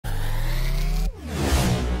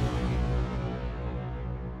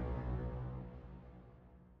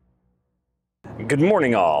Good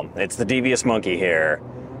morning all, it's the Devious Monkey here.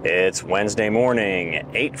 It's Wednesday morning,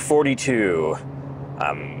 8:42.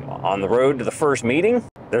 I'm on the road to the first meeting.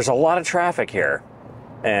 There's a lot of traffic here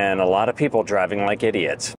and a lot of people driving like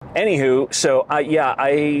idiots. Anywho, so I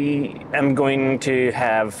am going to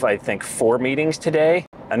have, I think, 4 meetings today.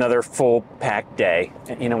 Another full packed day.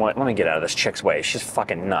 And you know what, let me get out of this chick's way. She's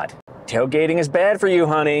fucking nut. Tailgating is bad for you,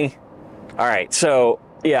 honey. All right, so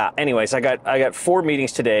yeah, anyways, I got 4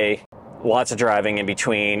 meetings today. Lots of driving in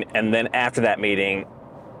between, and then after that meeting,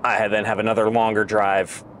 I then have another longer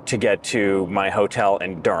drive to get to my hotel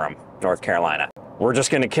in Durham, North Carolina. We're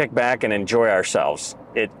just gonna kick back and enjoy ourselves.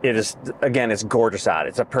 It is, again, it's gorgeous out.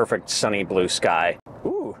 It's a perfect sunny blue sky.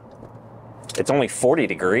 Ooh, it's only 40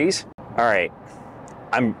 degrees. All right,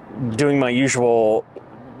 I'm doing my usual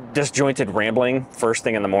disjointed rambling first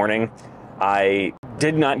thing in the morning. I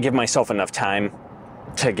did not give myself enough time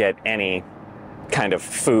to get any kind of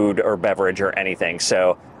food or beverage or anything.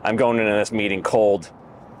 So I'm going into this meeting cold,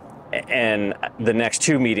 and the next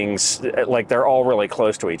 2 meetings, like, they're all really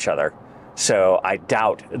close to each other. So I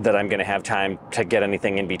doubt that I'm gonna have time to get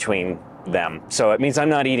anything in between them. So it means I'm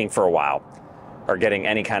not eating for a while or getting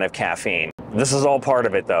any kind of caffeine. This is all part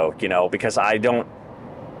of it though, you know, because I don't,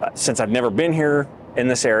 since I've never been here in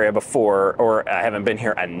this area before, or I haven't been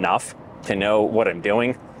here enough to know what I'm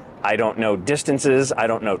doing. I don't know distances, I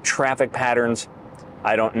don't know traffic patterns.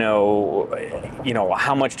 I don't know, you know,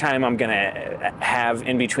 how much time I'm gonna have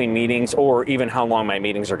in between meetings, or even how long my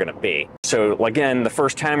meetings are gonna be. So again, the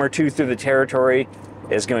first time or two through the territory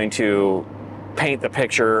is going to paint the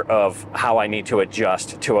picture of how I need to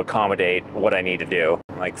adjust to accommodate what I need to do.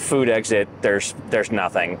 Like food exit, there's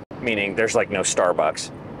nothing, meaning there's like no Starbucks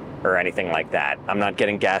or anything like that. I'm not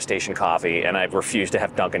getting gas station coffee, and I've refused to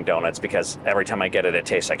have Dunkin' Donuts because every time I get it, it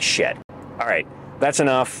tastes like shit. All right. That's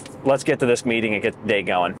enough. Let's get to this meeting and get the day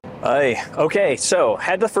going. Okay, so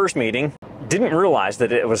had the first meeting. Didn't realize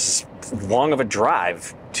that it was long of a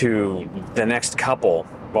drive to the next couple,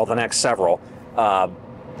 well, the next several.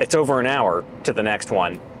 It's over an hour to the next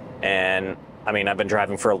one. And I mean, I've been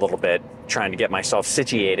driving for a little bit, trying to get myself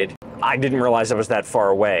situated. I didn't realize it was that far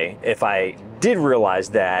away. If I did realize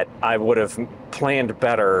that, I would have planned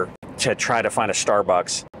better to try to find a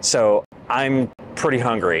Starbucks. So I'm pretty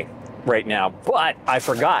hungry right now, but I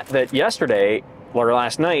forgot that yesterday or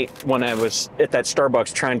last night when I was at that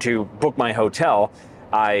Starbucks trying to book my hotel,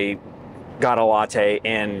 I got a latte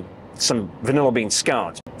and some vanilla bean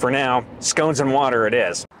scones. For now, scones and water it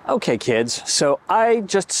is. Okay kids, so I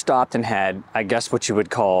just stopped and had, I guess what you would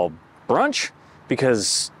call brunch,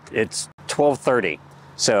 because it's 12:30.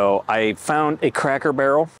 So I found a Cracker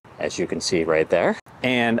Barrel, as you can see right there,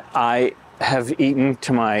 and I have eaten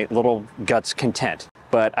to my little gut's content.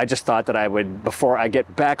 But I just thought that I would, before I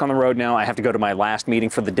get back on the road now, I have to go to my last meeting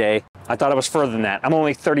for the day. I thought it was further than that. I'm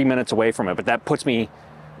only 30 minutes away from it, but that puts me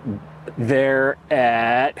there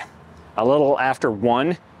at a little after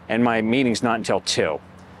 1, and my meeting's not until 2.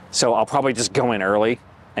 So I'll probably just go in early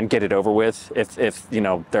and get it over with if you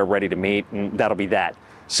know, they're ready to meet, and that'll be that.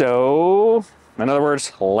 So, in other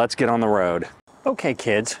words, let's get on the road. Okay,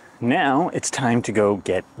 kids, now it's time to go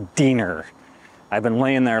get dinner. I've been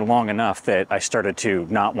laying there long enough that I started to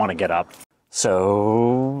not want to get up.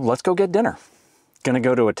 So let's go get dinner. Gonna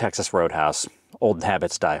go to a Texas Roadhouse. Old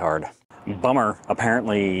habits die hard. Bummer,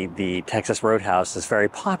 apparently the Texas Roadhouse is very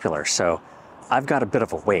popular, so I've got a bit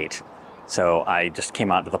of a wait. So I just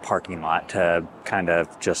came out to the parking lot to kind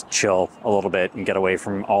of just chill a little bit and get away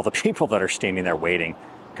from all the people that are standing there waiting,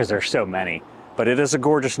 because there's so many. But it is a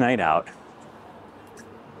gorgeous night out.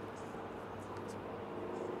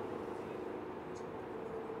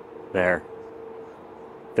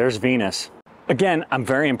 There's Venus. Again, I'm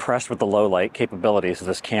very impressed with the low light capabilities of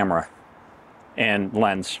this camera and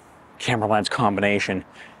camera lens combination.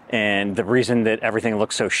 And the reason that everything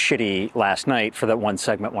looked so shitty last night for that one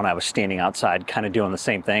segment when I was standing outside kind of doing the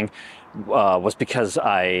same thing was because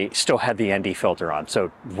I still had the ND filter on. So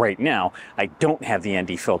right now I don't have the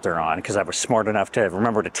ND filter on because I was smart enough to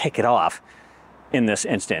remember to take it off in this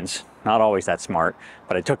instance. Not always that smart,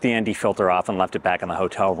 but I took the ND filter off and left it back in the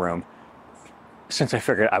hotel room, since I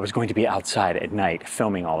figured I was going to be outside at night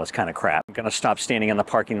filming all this kind of crap. I'm gonna stop standing in the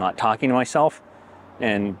parking lot talking to myself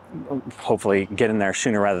and hopefully get in there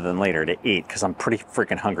sooner rather than later to eat, because I'm pretty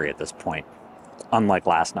freaking hungry at this point, unlike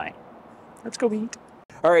last night. Let's go eat.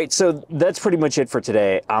 All right, so that's pretty much it for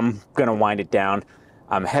today. I'm gonna wind it down.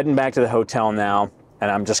 I'm heading back to the hotel now, and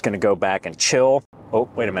I'm just gonna go back and chill. Oh,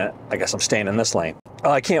 wait a minute, I guess I'm staying in this lane.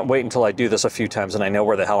 I can't wait until I do this a few times and I know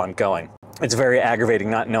where the hell I'm going. It's very aggravating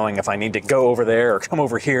not knowing if I need to go over there or come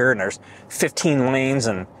over here, and there's 15 lanes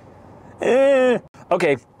and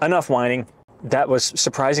okay, enough whining. that was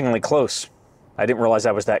surprisingly close. I didn't realize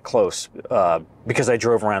I was that close because I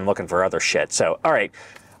drove around looking for other shit. So, all right,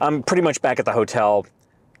 I'm pretty much back at the hotel.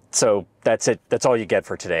 So that's it. That's all you get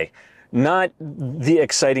for today. Not the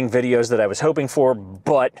exciting videos that I was hoping for,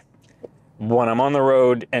 but when I'm on the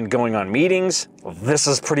road and going on meetings, this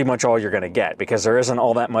is pretty much all you're going to get because there isn't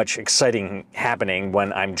all that much exciting happening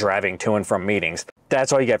when I'm driving to and from meetings.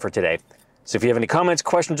 That's all you get for today. So if you have any comments,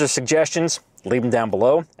 questions, or suggestions, leave them down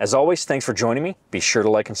below. As always, thanks for joining me. Be sure to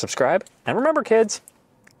like and subscribe. And remember, kids,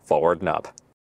 forward and up.